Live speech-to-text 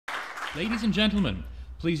Ladies and gentlemen,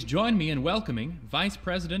 please join me in welcoming Vice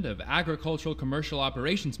President of Agricultural Commercial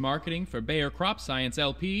Operations Marketing for Bayer CropScience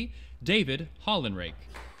LP, David Hollinrake.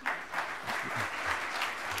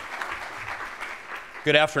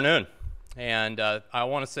 Good afternoon, and I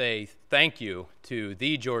want to say thank you to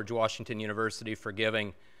the George Washington University for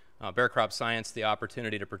giving Bayer CropScience the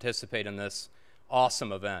opportunity to participate in this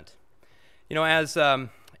awesome event. You know, as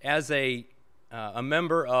a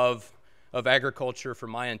member of agriculture for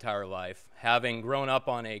my entire life, having grown up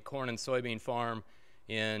on a corn and soybean farm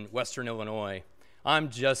in western Illinois, I'm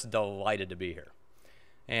just delighted to be here.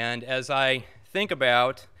 And as I think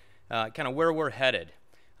about kind of where we're headed,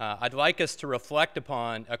 I'd like us to reflect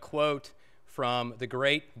upon a quote from the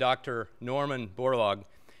great Dr. Norman Borlaug,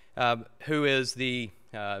 who is the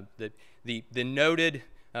noted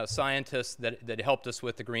scientist that helped us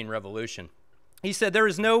with the Green Revolution. He said, "There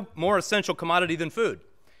is no more essential commodity than food."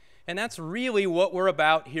 And that's really what we're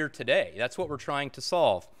about here today. That's what we're trying to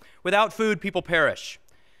solve. Without food, people perish.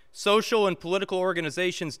 Social and political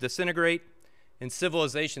organizations disintegrate, and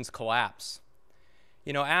civilizations collapse.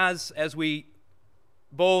 You know, as we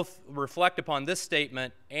both reflect upon this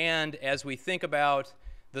statement and as we think about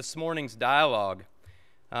this morning's dialogue,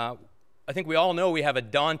 I think we all know we have a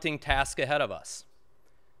daunting task ahead of us.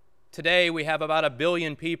 Today, we have about 1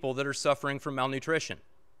 billion people that are suffering from malnutrition.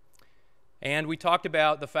 And we talked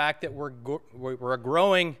about the fact that we're a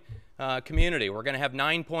growing community. We're going to have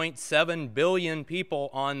 9.7 billion people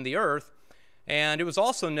on the earth. And it was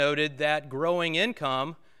also noted that growing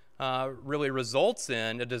income really results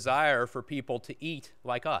in a desire for people to eat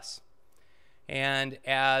like us. And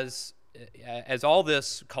as all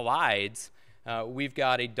this collides, we've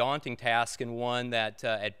got a daunting task and one that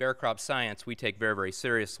at Bayer CropScience we take very, very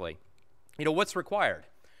seriously. You know, what's required?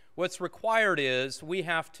 What's required is we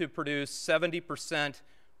have to produce 70%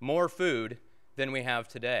 more food than we have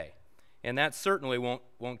today. And that certainly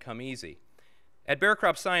won't come easy. At Bayer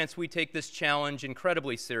CropScience, we take this challenge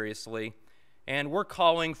incredibly seriously, and we're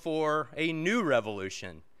calling for a new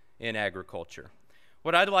revolution in agriculture.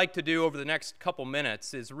 What I'd like to do over the next couple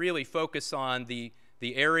minutes is really focus on the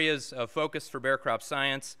areas of focus for Bayer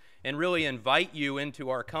CropScience and really invite you into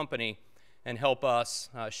our company and help us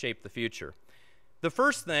shape the future. The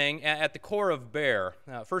first thing at the core of Bayer,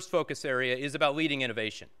 first focus area, is about leading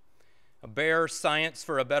innovation. Bayer Science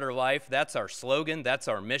for a Better Life, that's our slogan, that's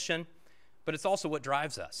our mission, but it's also what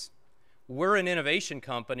drives us. We're an innovation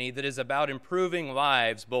company that is about improving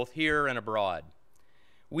lives both here and abroad.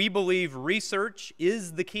 We believe research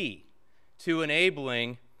is the key to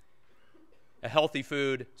enabling a healthy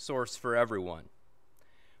food source for everyone.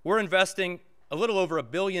 We're investing a little over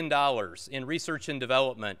 $1 billion in research and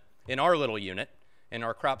development in our little unit, in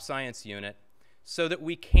our CropScience unit, so that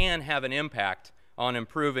we can have an impact on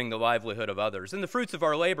improving the livelihood of others. And the fruits of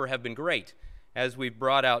our labor have been great as we've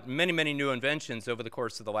brought out many, many new inventions over the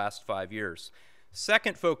course of the last 5 years.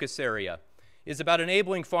 Second focus area is about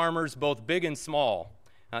enabling farmers, both big and small,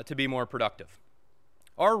 to be more productive.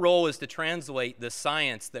 Our role is to translate the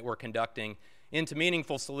science that we're conducting into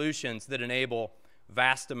meaningful solutions that enable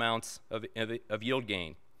vast amounts of yield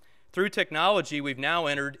gain. Through technology, we've now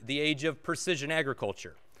entered the age of precision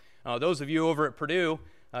agriculture. Those of you over at Purdue,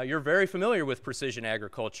 you're very familiar with precision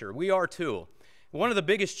agriculture. We are too. One of the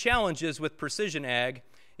biggest challenges with precision ag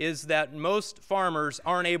is that most farmers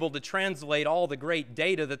aren't able to translate all the great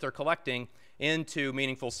data that they're collecting into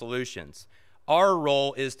meaningful solutions. Our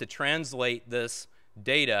role is to translate this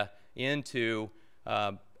data into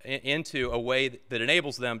a way that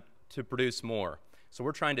enables them to produce more. So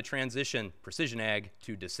we're trying to transition precision ag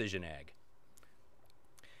to decision ag.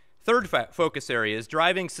 Third focus area is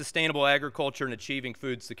driving sustainable agriculture and achieving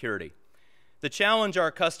food security. The challenge our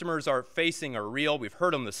customers are facing are real. We've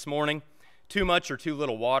heard them this morning. Too much or too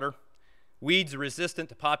little water, weeds resistant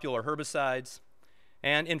to popular herbicides,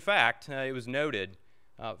 and in fact, it was noted,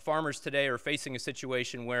 farmers today are facing a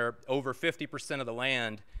situation where over 50% of the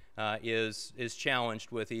land is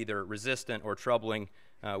challenged with either resistant or troubling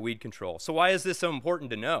weed control. So why is this so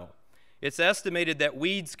important to know? It's estimated that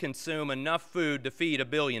weeds consume enough food to feed 1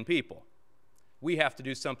 billion people. We have to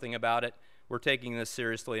do something about it. We're taking this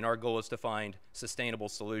seriously, and our goal is to find sustainable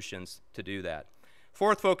solutions to do that.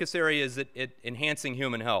 Fourth focus area is enhancing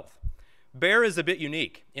human health. Bayer is a bit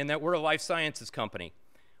unique in that we're a life sciences company.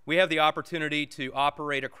 We have the opportunity to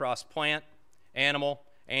operate across plant, animal,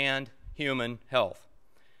 and human health.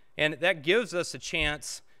 And that gives us a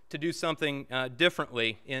chance to do something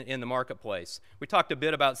differently in the marketplace. We talked a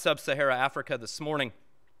bit about sub-Saharan Africa this morning.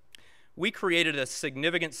 We created a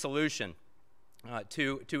significant solution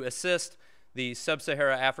to assist the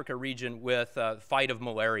sub-Saharan Africa region with fight of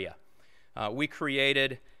malaria. We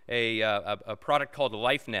created a product called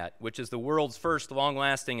LifeNet, which is the world's first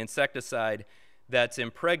long-lasting insecticide that's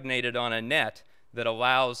impregnated on a net that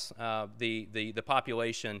allows the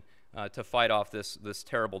population to fight off this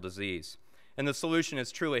terrible disease. And the solution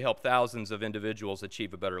has truly helped thousands of individuals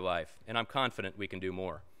achieve a better life, and I'm confident we can do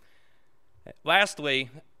more. Lastly,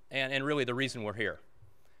 and really the reason we're here,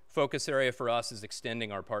 focus area for us is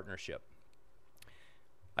extending our partnership.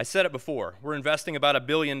 I said it before, we're investing about $1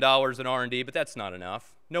 billion in R&D, but that's not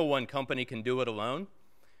enough. No one company can do it alone.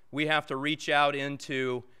 We have to reach out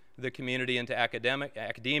into the community, into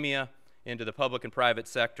academia, into the public and private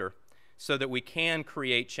sector, so that we can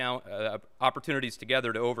create opportunities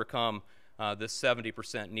together to overcome this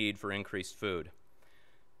 70% need for increased food.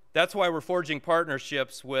 That's why we're forging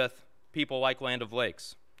partnerships with people like Land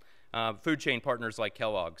O'Lakes, food chain partners like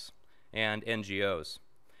Kellogg's, and NGOs.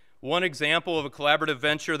 One example of a collaborative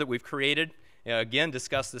venture that we've created, again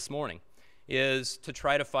discussed this morning, is to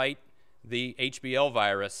try to fight the HBL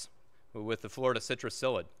virus with the Florida citrus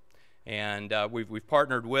psyllid. And we've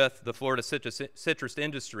partnered with the Florida citrus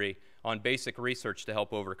industry on basic research to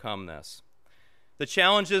help overcome this. The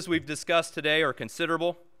challenges we've discussed today are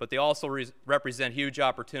considerable, but they also represent huge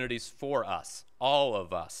opportunities for us, all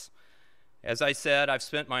of us. As I said, I've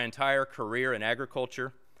spent my entire career in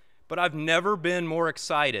agriculture, but I've never been more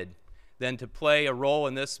excited than to play a role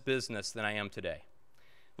in this business than I am today.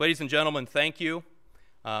 Ladies and gentlemen, thank you.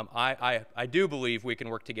 I do believe we can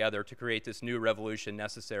work together to create this new revolution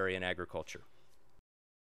necessary in agriculture.